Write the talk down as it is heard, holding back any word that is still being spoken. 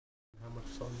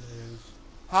fun there is.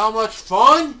 How much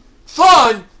fun?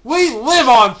 Fun? We live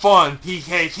on fun,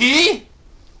 PKT!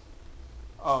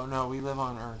 Oh no, we live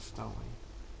on Earth, don't we?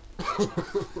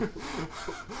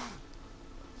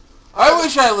 I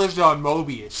wish I lived on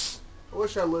Mobius. I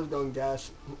wish I lived on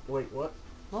gas. Wait, what?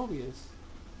 Mobius.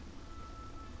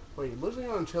 Wait, living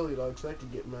on chili dogs, that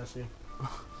could get messy.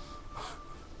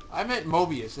 I meant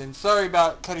Mobius, and sorry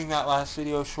about cutting that last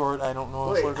video short. I don't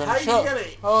know if we're going to show.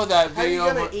 That video. How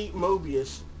you gonna eat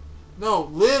Mobius? No,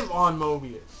 live on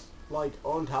Mobius. Like,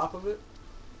 on top of it?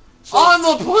 So, on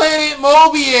the planet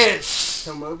Mobius!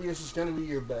 So Mobius is gonna be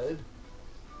your bed?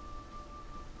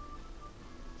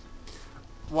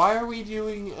 Why are we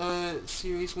doing a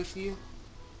series with you?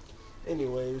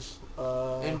 Anyways,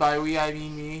 And by we, I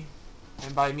mean me.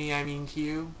 And by me, I mean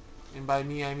Q. And by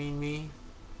me, I mean me.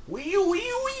 Wee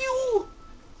you.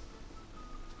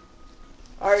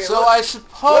 Alright, so I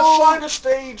suppose... Let's find a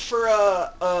stage for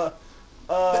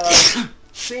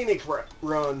scenic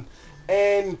run.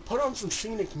 And put on some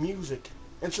scenic music.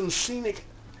 And some scenic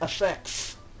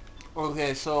effects.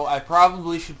 Okay, so I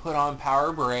probably should put on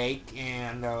Power Break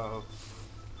and,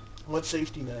 what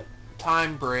safety net?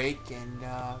 Time Break and,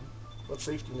 what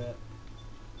safety net?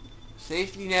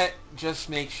 Safety net just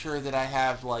makes sure that I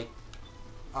have, like,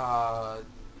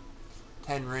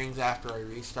 10 rings after I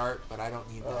restart, but I don't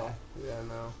need that. Yeah,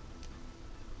 no.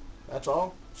 That's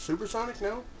all? Supersonic,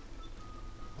 no?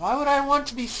 Why would I want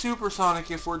to be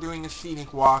supersonic if we're doing a scenic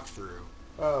walkthrough?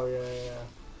 Oh, yeah.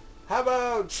 How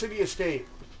about City Escape?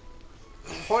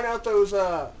 Point out those,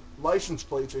 license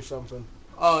plates or something.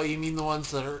 Oh, you mean the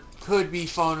ones that could be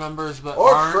phone numbers but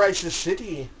or aren't? Crisis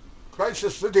City.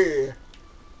 Crisis City.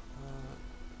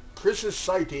 Crisis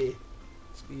City.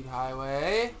 Speed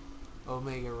Highway.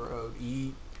 Omega Road.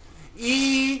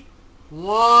 E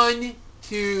 1,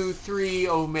 2, 3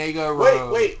 Omega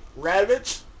Road. Wait.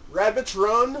 Rabbits? Rabbits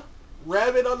run?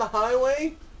 Rabbit on the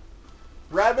highway?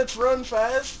 Rabbits run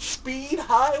fast? Speed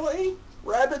highway?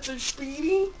 Rabbits are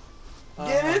speedy?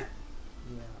 Get it?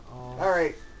 Yeah.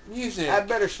 Alright. Music. I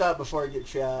better stop before I get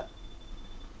shot.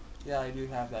 Yeah, I do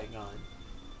have that gun.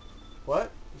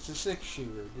 What? It's a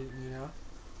 6-shooter, didn't you know?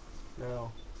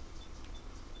 No.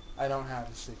 I don't have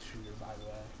a 6-shooter, by the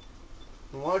way.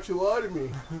 Then why don't you lie to me?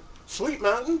 Sweet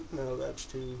Mountain? No, that's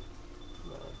too...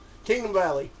 No. Kingdom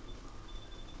Valley.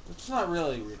 It's not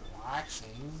really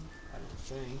relaxing, I don't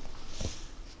think.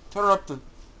 Turn up the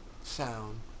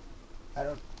sound. I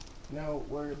don't know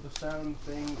where the sound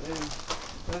thing is.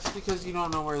 That's because you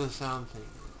don't know where the sound thing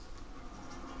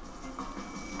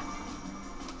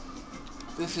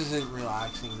is. This isn't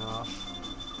relaxing enough.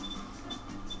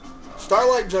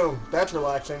 Starlight Zone. That's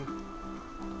relaxing.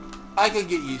 I could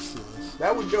get used to this.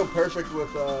 That would go perfect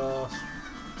with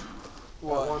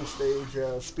What? one stage,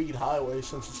 Speed Highway,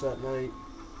 since it's at night.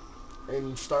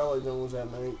 And Starlight Zone was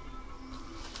at night.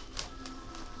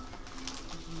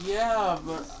 Yeah,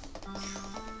 but...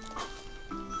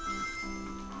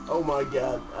 Oh my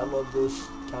god, I love this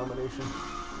combination.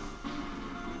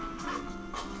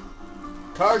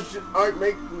 Cars aren't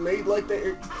made like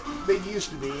they used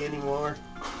to be anymore.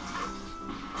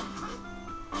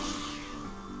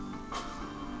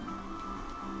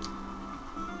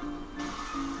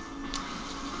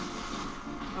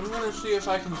 I'm gonna see if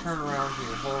I can turn around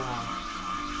here. Hold on.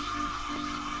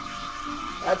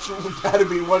 That's gotta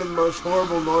be one of the most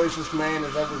horrible noises man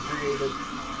has ever created.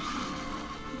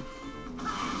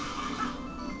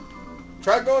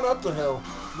 Try going up the hill.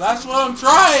 That's what I'm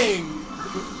trying!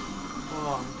 Hold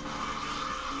on.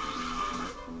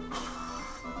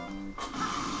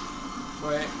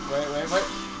 Wait.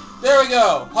 There we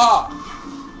go! Ha!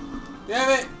 Damn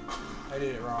it! I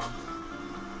did it wrong.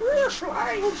 We're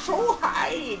flying so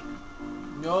high!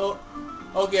 No.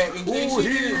 Okay, in case you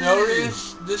didn't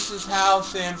notice, this is how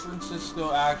San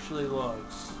Francisco actually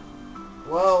looks.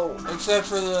 Well... Except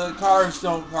for the cars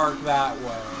don't park that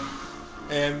way.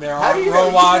 And there How are do you know?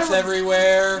 robots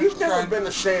everywhere. You've never been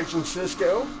to San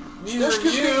Francisco. Neither This have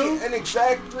could you. be an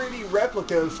exact 3D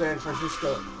replica of San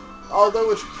Francisco.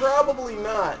 Although it's probably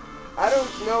not. I don't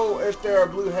know if there are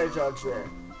blue hedgehogs there.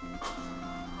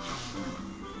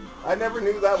 I never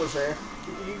knew that was there.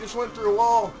 You just went through a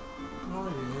wall. No,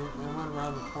 I didn't. I went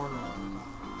around the corner.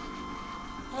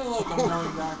 Hey, look, I'm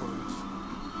going backwards.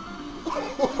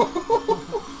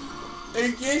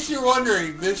 In case you're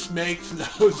wondering, this makes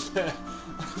no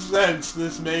sense.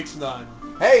 This makes none.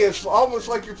 Hey, it's almost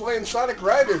like you're playing Sonic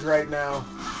Riders right now.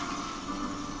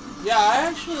 Yeah, I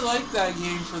actually like that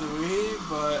game for the Wii,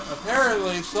 but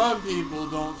apparently some people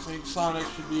don't think Sonic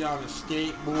should be on a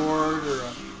skateboard or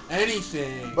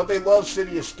anything. But they love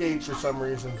City Escape for some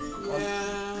reason.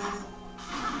 Yeah.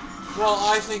 Well,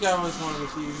 I think I was one of the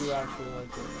few who actually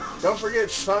liked it. Don't forget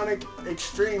Sonic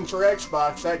Extreme for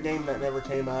Xbox, that game that never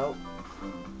came out.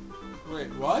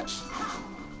 Wait, what?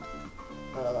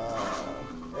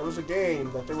 It was a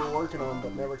game that they were working on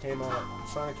but never came out.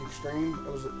 Sonic Extreme.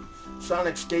 It was a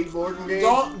Sonic skateboarding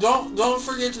game. Don't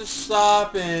forget to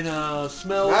stop and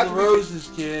smell Not the to be- roses,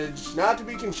 kids. Not to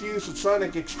be confused with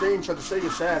Sonic Extreme for the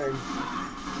Sega Saturn,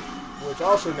 which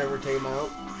also never came out.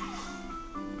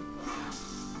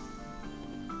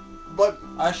 But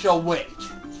I shall wait.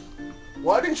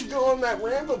 why didn't you go on that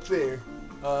ramp up there?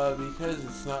 Because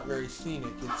it's not very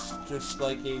scenic. It's just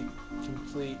like a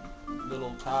complete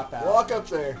little top out. Walk up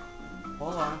there.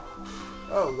 Hold on.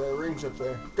 Oh, there are rings up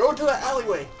there. Go to the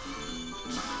alleyway.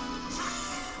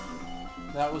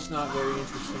 That was not very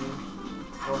interesting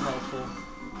or helpful.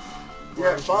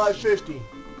 You're at 5:50.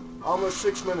 Almost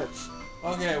 6 minutes.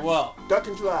 Okay, well. Duck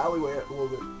into the alleyway a little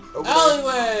bit. Over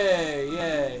Alleyway!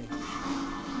 Yay.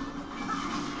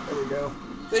 There we go.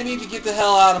 They need to get the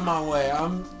hell out of my way.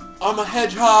 I'm a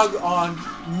hedgehog on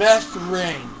meth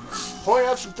rings. Point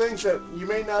out some things that you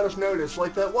may not have noticed,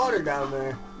 like that water down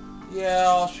there. Yeah,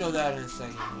 I'll show that in a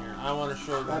second here. I want to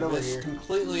show Right them over this here.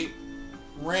 completely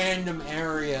random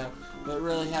area that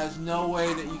really has no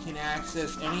way that you can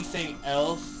access anything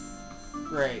else.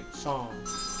 Great, song.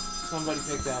 Somebody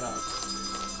pick that up.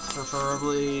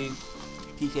 Preferably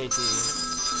PKT.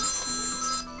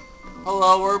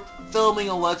 Hello, we're filming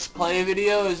a Let's Play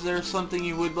video. Is there something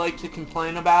you would like to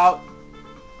complain about?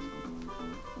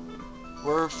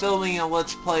 We're filming a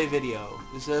Let's Play video.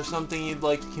 Is there something you'd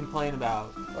like to complain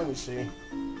about? Let me see.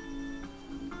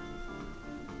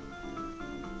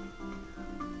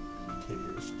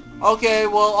 Okay,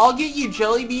 well, I'll get you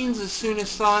jelly beans as soon as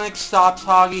Sonic stops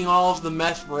hogging all of the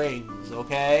meth rings,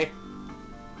 okay?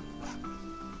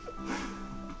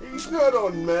 He's not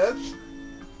on meth.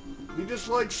 He just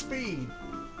likes speed.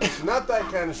 Not that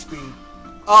kind of speed.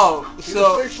 Oh, He's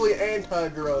so... officially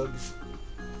anti-drugs.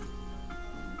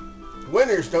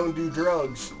 Winners don't do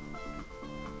drugs.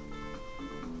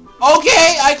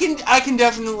 Okay, I can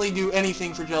definitely do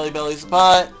anything for Jelly Bellies,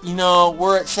 but, you know,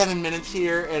 we're at 7 minutes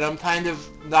here, and I'm kind of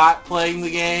not playing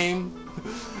the game,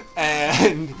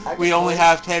 and we only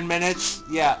have 10 minutes.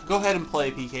 Yeah, go ahead and play,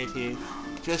 PKT.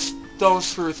 Just don't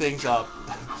screw things up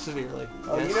severely.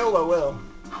 Oh, Yes? you know I will.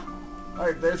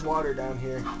 Alright, there's water down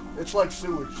here. It's like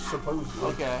sewage, supposedly.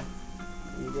 Okay.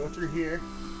 You go through here,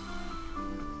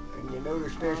 and you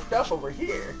notice there's stuff over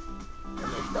here, and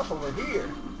there's stuff over here,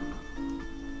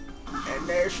 and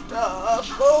there's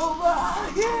stuff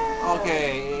over here.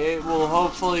 Okay, it will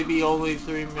hopefully be only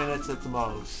 3 minutes at the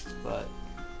most, but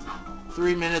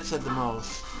 3 minutes at the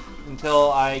most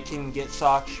until I can get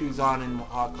sock shoes on and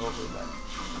walk over. But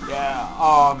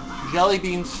yeah, jelly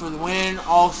beans for the win.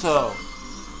 Also,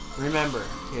 remember,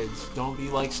 kids, don't be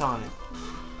like Sonic.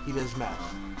 He does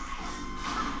meth.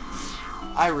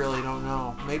 I really don't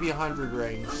know. Maybe 100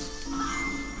 rings.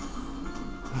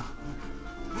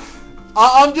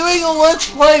 I'm doing a Let's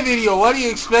Play video. What do you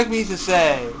expect me to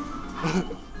say?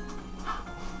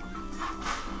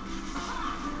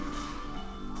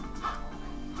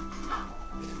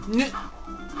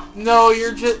 No,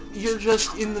 you're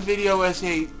just in the video as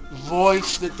a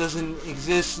voice that doesn't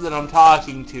exist that I'm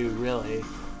talking to, really.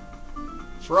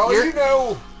 For all you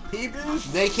know, peepers.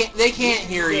 They can't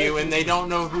hear you, and they don't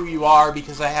know who you are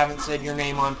because I haven't said your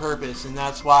name on purpose, and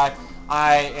that's why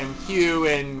I am Q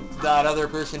and that other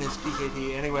person is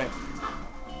PKT. Anyway,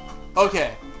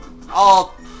 okay,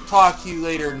 I'll talk to you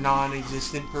later,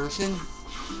 non-existent person.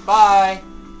 Bye.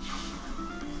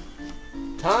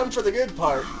 Time for the good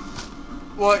part.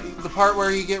 What, the part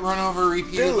where you get run over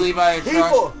repeatedly Dude, by a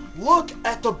truck? people, look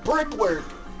at the brickwork.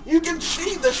 You can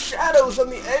see the shadows on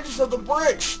the edges of the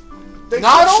bricks. They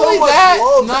Not put only so much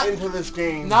that, love into this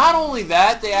game. Not only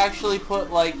that, they actually put,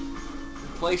 like,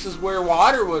 places where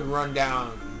water would run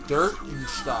down, dirt and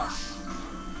stuff.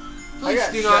 I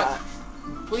got shot.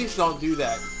 Please don't do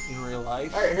that in real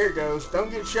life. Alright, here it goes. Don't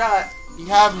get shot. You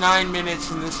have 9 minutes,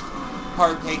 and this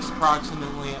part takes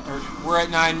approximately, or we're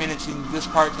at 9 minutes, and this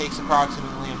part takes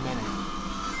approximately a minute.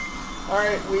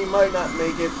 Alright, we might not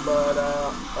make it, but,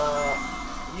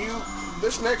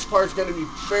 this next part's going to be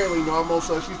fairly normal,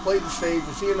 so if you played the stage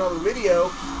and see another video,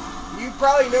 you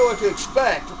probably know what to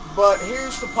expect. But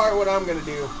here's the part what I'm going to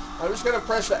do. I'm just going to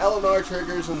press the L and R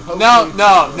triggers and hopefully...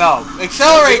 No.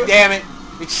 Accelerate, damn it.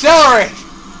 Accelerate.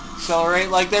 Accelerate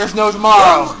like there's no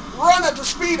tomorrow. Run at the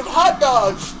speed of hot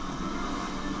dogs.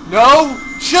 No,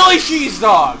 chili cheese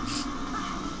dogs.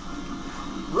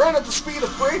 Run at the speed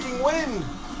of breaking wind.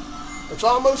 It's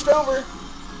almost over.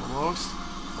 Almost.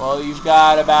 Well, you've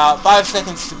got about 5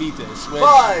 seconds to beat this. With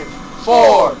 5,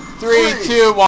 4, 3, 2, 1.